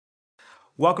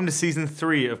Welcome to Season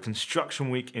 3 of Construction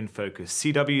Week in Focus,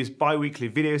 CW's bi-weekly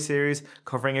video series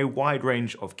covering a wide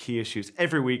range of key issues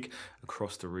every week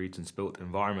across the region's built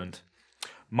environment.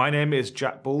 My name is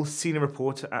Jack Ball, Senior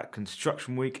Reporter at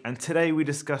Construction Week, and today we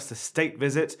discuss the state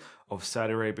visit of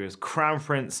Saudi Arabia's Crown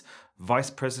Prince, Vice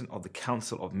President of the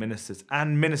Council of Ministers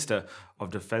and Minister of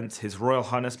Defense, His Royal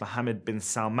Highness Mohammed Bin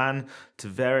Salman, to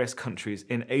various countries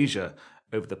in Asia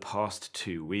over the past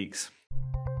 2 weeks.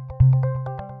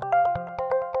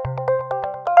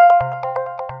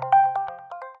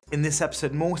 In this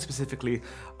episode, more specifically,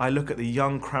 I look at the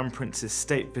young Crown Prince's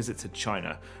state visit to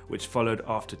China, which followed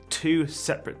after 2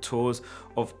 separate tours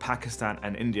of Pakistan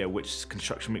and India, which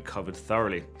Construction Week covered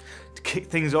thoroughly. To kick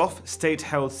things off,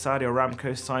 state-held Saudi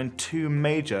Aramco signed 2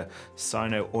 major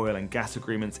Sino oil and gas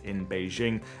agreements in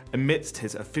Beijing amidst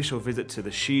his official visit to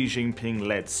the Xi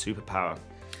Jinping-led superpower.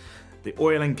 The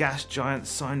oil and gas giant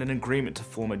signed an agreement to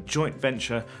form a joint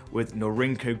venture with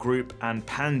Norinco Group and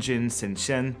Panjin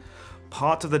Sincin.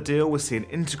 Part of the deal will see an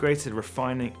integrated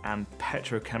refining and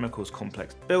petrochemicals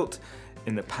complex built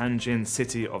in the Panjin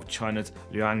city of China's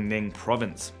Liaoning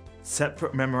province.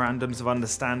 Separate memorandums of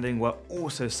understanding were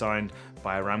also signed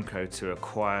by Aramco to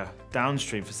acquire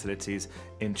downstream facilities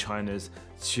in China's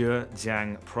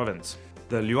Zhejiang province.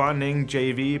 The Liaoning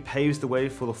JV paves the way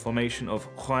for the formation of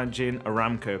Panjin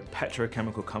Aramco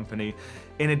petrochemical company,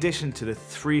 in addition to the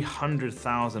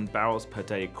 300,000 barrels per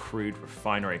day crude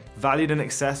refinery. Valued in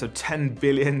excess of $10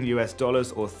 billion or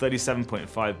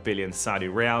 37.5 billion Saudi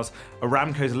riyals,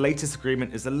 Aramco's latest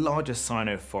agreement is the largest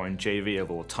Sino foreign JV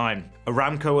of all time.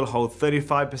 Aramco will hold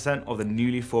 35% of the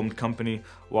newly formed company,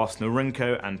 whilst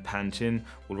Norinco and Panjin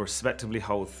will respectively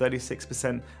hold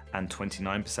 36% and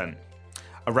 29%.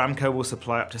 Aramco will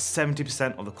supply up to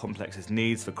 70% of the complex's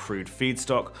needs for crude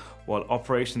feedstock, while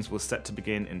operations will set to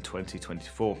begin in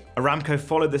 2024. Aramco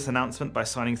followed this announcement by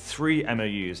signing 3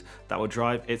 MoUs that will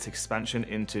drive its expansion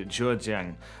into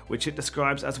Zhejiang, which it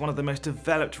describes as one of the most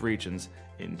developed regions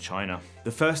in China. The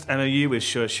first MoU with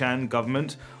Zhejiang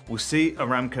government will see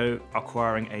Aramco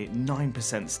acquiring a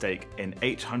 9% stake in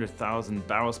 800,000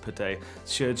 barrels per day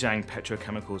Zhejiang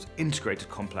Petrochemicals integrated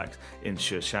complex in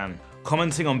Zhejiang.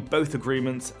 Commenting on both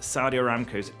agreements, Saudi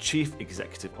Aramco's Chief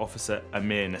Executive Officer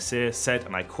Amir Nasir said,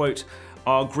 and I quote,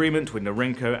 "Our agreement with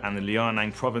Norinco and the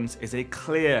Liaoning province is a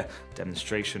clear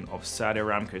demonstration of Saudi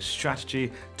Aramco's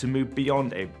strategy to move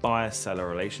beyond a buyer-seller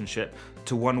relationship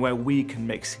to one where we can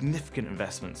make significant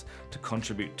investments to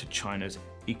contribute to China's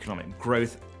economic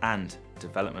growth and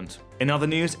development." In other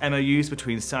news, MoUs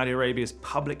between Saudi Arabia's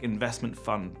public investment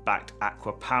fund-backed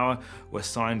Acwa Power were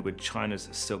signed with China's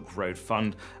Silk Road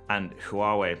Fund and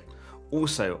Huawei,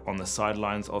 also on the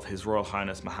sidelines of His Royal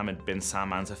Highness Mohammed Bin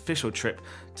Salman's official trip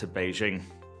to Beijing.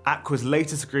 Acwa's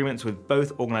latest agreements with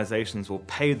both organisations will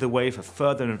pave the way for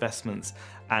further investments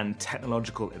and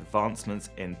technological advancements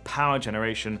in power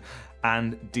generation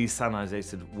and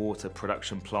desalinated water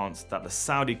production plants that the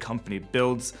Saudi company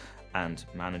builds and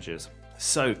manages.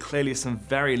 So clearly some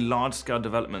very large-scale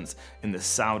developments in the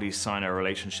Saudi-Sino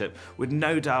relationship, with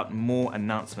no doubt more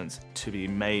announcements to be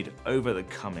made over the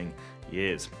coming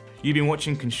years. You've been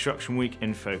watching Construction Week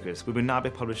in Focus. We will now be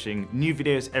publishing new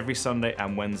videos every Sunday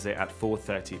and Wednesday at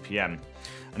 4:30 PM.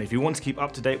 And if you want to keep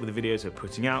up to date with the videos we're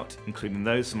putting out, including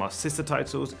those from our sister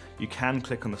titles, you can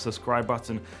click on the subscribe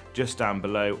button just down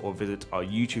below or visit our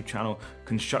YouTube channel,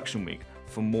 Construction Week,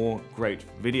 for more great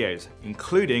videos,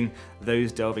 including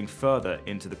those delving further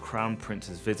into the Crown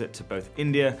Prince's visit to both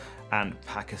India and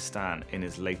Pakistan in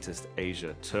his latest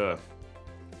Asia tour.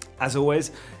 As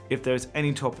always, if there's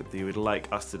any topic that you would like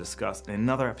us to discuss in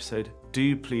another episode,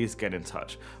 do please get in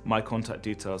touch. My contact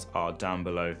details are down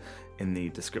below in the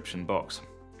description box.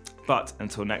 But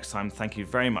until next time, thank you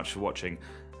very much for watching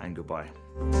and goodbye.